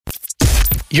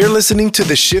You're listening to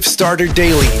the Shift Starter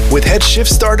Daily with head Shift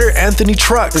Starter Anthony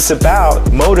Trucks. It's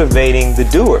about motivating the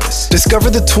doers. Discover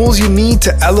the tools you need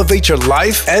to elevate your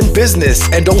life and business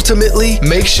and ultimately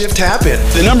make shift happen.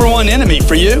 The number one enemy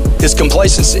for you is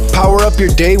complacency. Power up your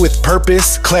day with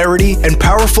purpose, clarity, and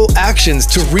powerful actions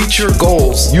to reach your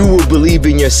goals. You will believe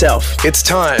in yourself. It's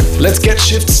time. Let's get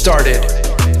shift started.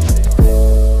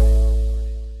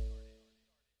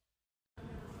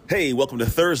 Hey, welcome to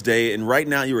Thursday, and right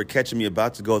now you are catching me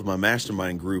about to go with my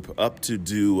mastermind group up to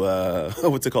do,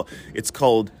 what's it called? It's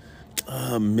called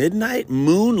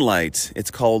Moonlight.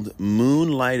 It's called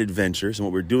Moonlight Adventures, and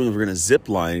what we're doing is we're going to zip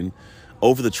line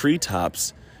over the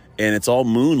treetops, and it's all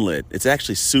moonlit. It's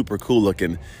actually super cool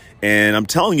looking, and I'm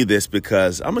telling you this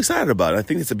because I'm excited about it. I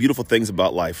think it's the beautiful things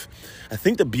about life. I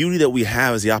think the beauty that we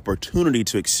have is the opportunity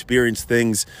to experience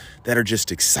things that are just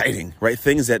exciting, right?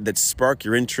 Things that spark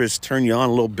your interest, turn you on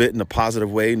a little bit in a positive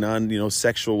way,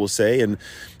 non-sexual, we'll say, and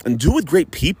do it with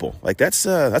great people. Like that's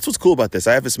what's cool about this.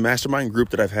 I have this mastermind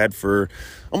group that I've had for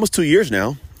almost 2 years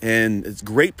now, and it's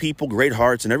great people, great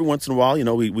hearts, and every once in a while,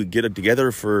 we get it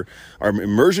together for our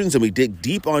immersions and we dig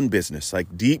deep on business,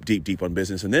 like deep on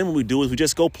business. And then what we do is we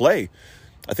just go play.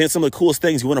 I think it's some of the coolest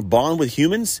things. You want to bond with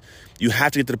humans, you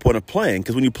have to get to the point of playing.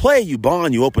 Because when you play, you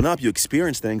bond, you open up, you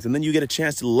experience things, and then you get a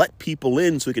chance to let people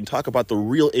in so we can talk about the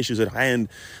real issues at hand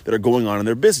that are going on in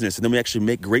their business. And then we actually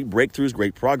make great breakthroughs,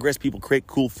 great progress. People create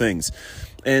cool things.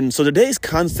 And so today's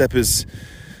concept it's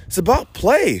about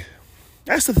play.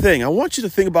 That's the thing. I want you to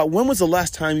think about, when was the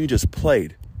last time you just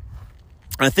played?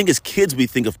 And I think as kids, we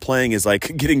think of playing as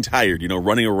like getting tired,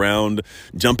 running around,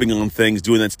 jumping on things,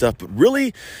 doing that stuff. But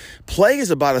really, play is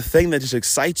about a thing that just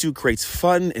excites you, creates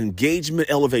fun,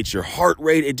 engagement, elevates your heart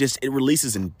rate. It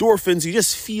releases endorphins. You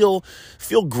just feel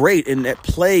great. And that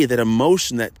play, that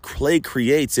emotion that play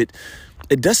creates, it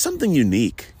does something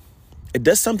unique. It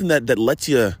does something that lets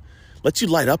you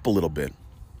light up a little bit.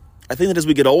 I think that as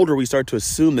we get older, we start to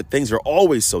assume that things are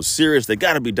always so serious. They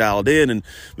got to be dialed in, and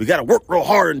we got to work real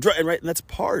hard and right. And that's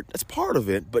part of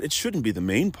it, but it shouldn't be the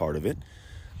main part of it.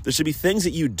 There should be things that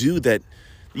you do that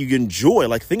you enjoy.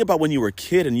 Like, think about when you were a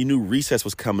kid and you knew recess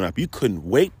was coming up. You couldn't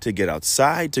wait to get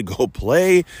outside, to go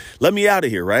play. Let me out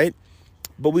of here, right?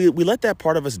 But we let that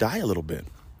part of us die a little bit.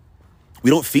 We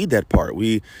don't feed that part.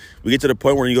 We get to the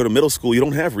point where you go to middle school, you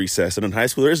don't have recess, and in high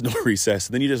school there is no recess,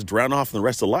 and then you just drown off in the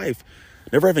rest of life,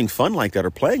 never having fun like that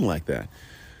or playing like that.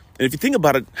 And if you think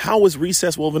about it, how was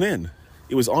recess woven in?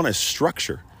 It was on a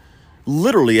structure.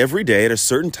 Literally every day at a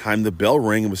certain time, the bell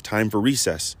rang and it was time for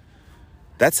recess.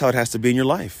 That's how it has to be in your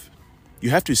life.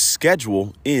 You have to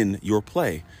schedule in your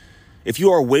play. If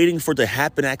you are waiting for it to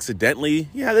happen accidentally,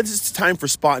 it's time for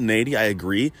spontaneity, I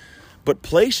agree. But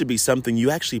play should be something you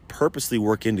actually purposely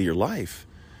work into your life.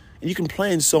 And you can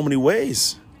play in so many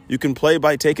ways. You can play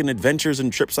by taking adventures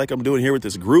and trips like I'm doing here with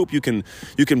this group. You can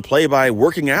play by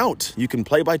working out. You can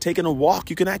play by taking a walk.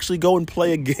 You can actually go and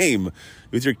play a game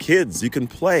with your kids. You can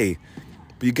play,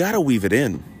 but you got to weave it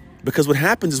in. Because what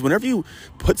happens is whenever you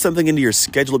put something into your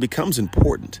schedule, it becomes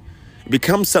important. It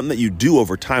becomes something that you do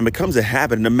over time. It becomes a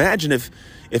habit. And imagine if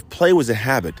play was a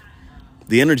habit.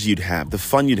 The energy you'd have, the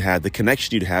fun you'd have, the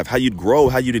connection you'd have, how you'd grow,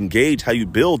 how you'd engage, how you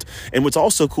build. And what's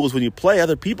also cool is when you play,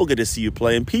 other people get to see you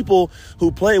play, and people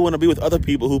who play want to be with other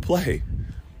people who play.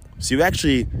 So you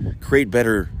actually create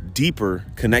better, deeper,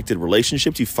 connected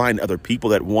relationships. You find other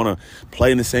people that want to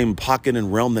play in the same pocket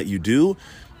and realm that you do.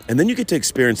 And then you get to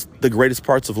experience the greatest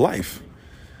parts of life.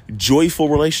 Joyful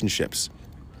relationships.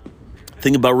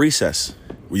 Think about recess.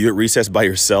 Were you at recess by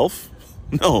yourself?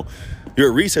 No. You're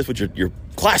at recess with your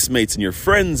classmates and your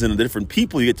friends and the different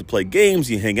people. You get to play games,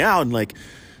 you hang out, and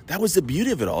that was the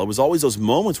beauty of it all. It was always those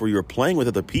moments where you were playing with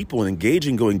other people and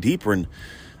engaging, going deeper. And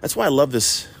that's why I love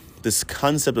this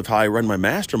concept of how I run my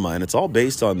mastermind. It's all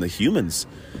based on the humans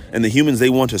and the humans they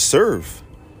want to serve.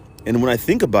 And when I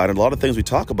think about it, a lot of things we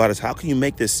talk about is how can you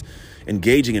make this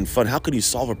engaging and fun? How can you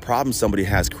solve a problem somebody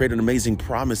has, create an amazing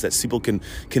promise that people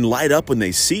can light up when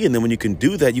they see? And then when you can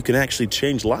do that, you can actually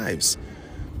change lives.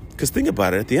 Because think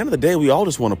about it, at the end of the day, we all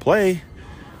just want to play.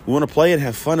 We want to play and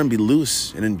have fun and be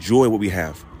loose and enjoy what we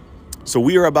have. So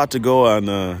we are about to go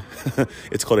on,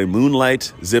 it's called a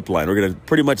Moonlight Zip Line. We're going to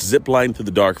pretty much zip line through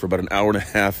the dark for about an hour and a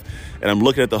half. And I'm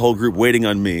looking at the whole group waiting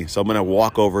on me. So I'm going to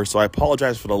walk over. So I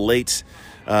apologize for the late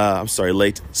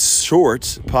short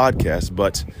podcast.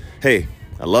 But hey,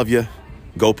 I love you.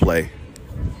 Go play.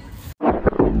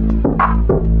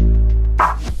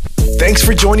 Thanks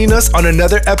for joining us on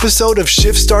another episode of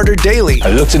Shift Starter Daily. I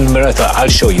looked in the mirror, I thought, I'll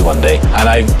show you one day, and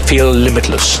I feel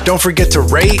limitless. Don't forget to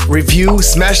rate, review,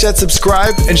 smash that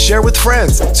subscribe, and share with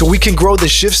friends so we can grow the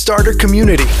Shift Starter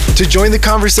community. To join the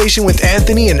conversation with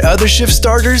Anthony and other Shift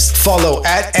Starters, follow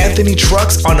 @Anthony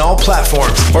Trucks on all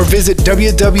platforms or visit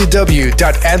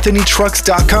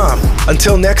www.anthonytrucks.com.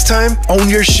 Until next time, own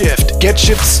your shift, get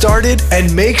shift started,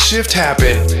 and make shift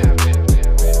happen.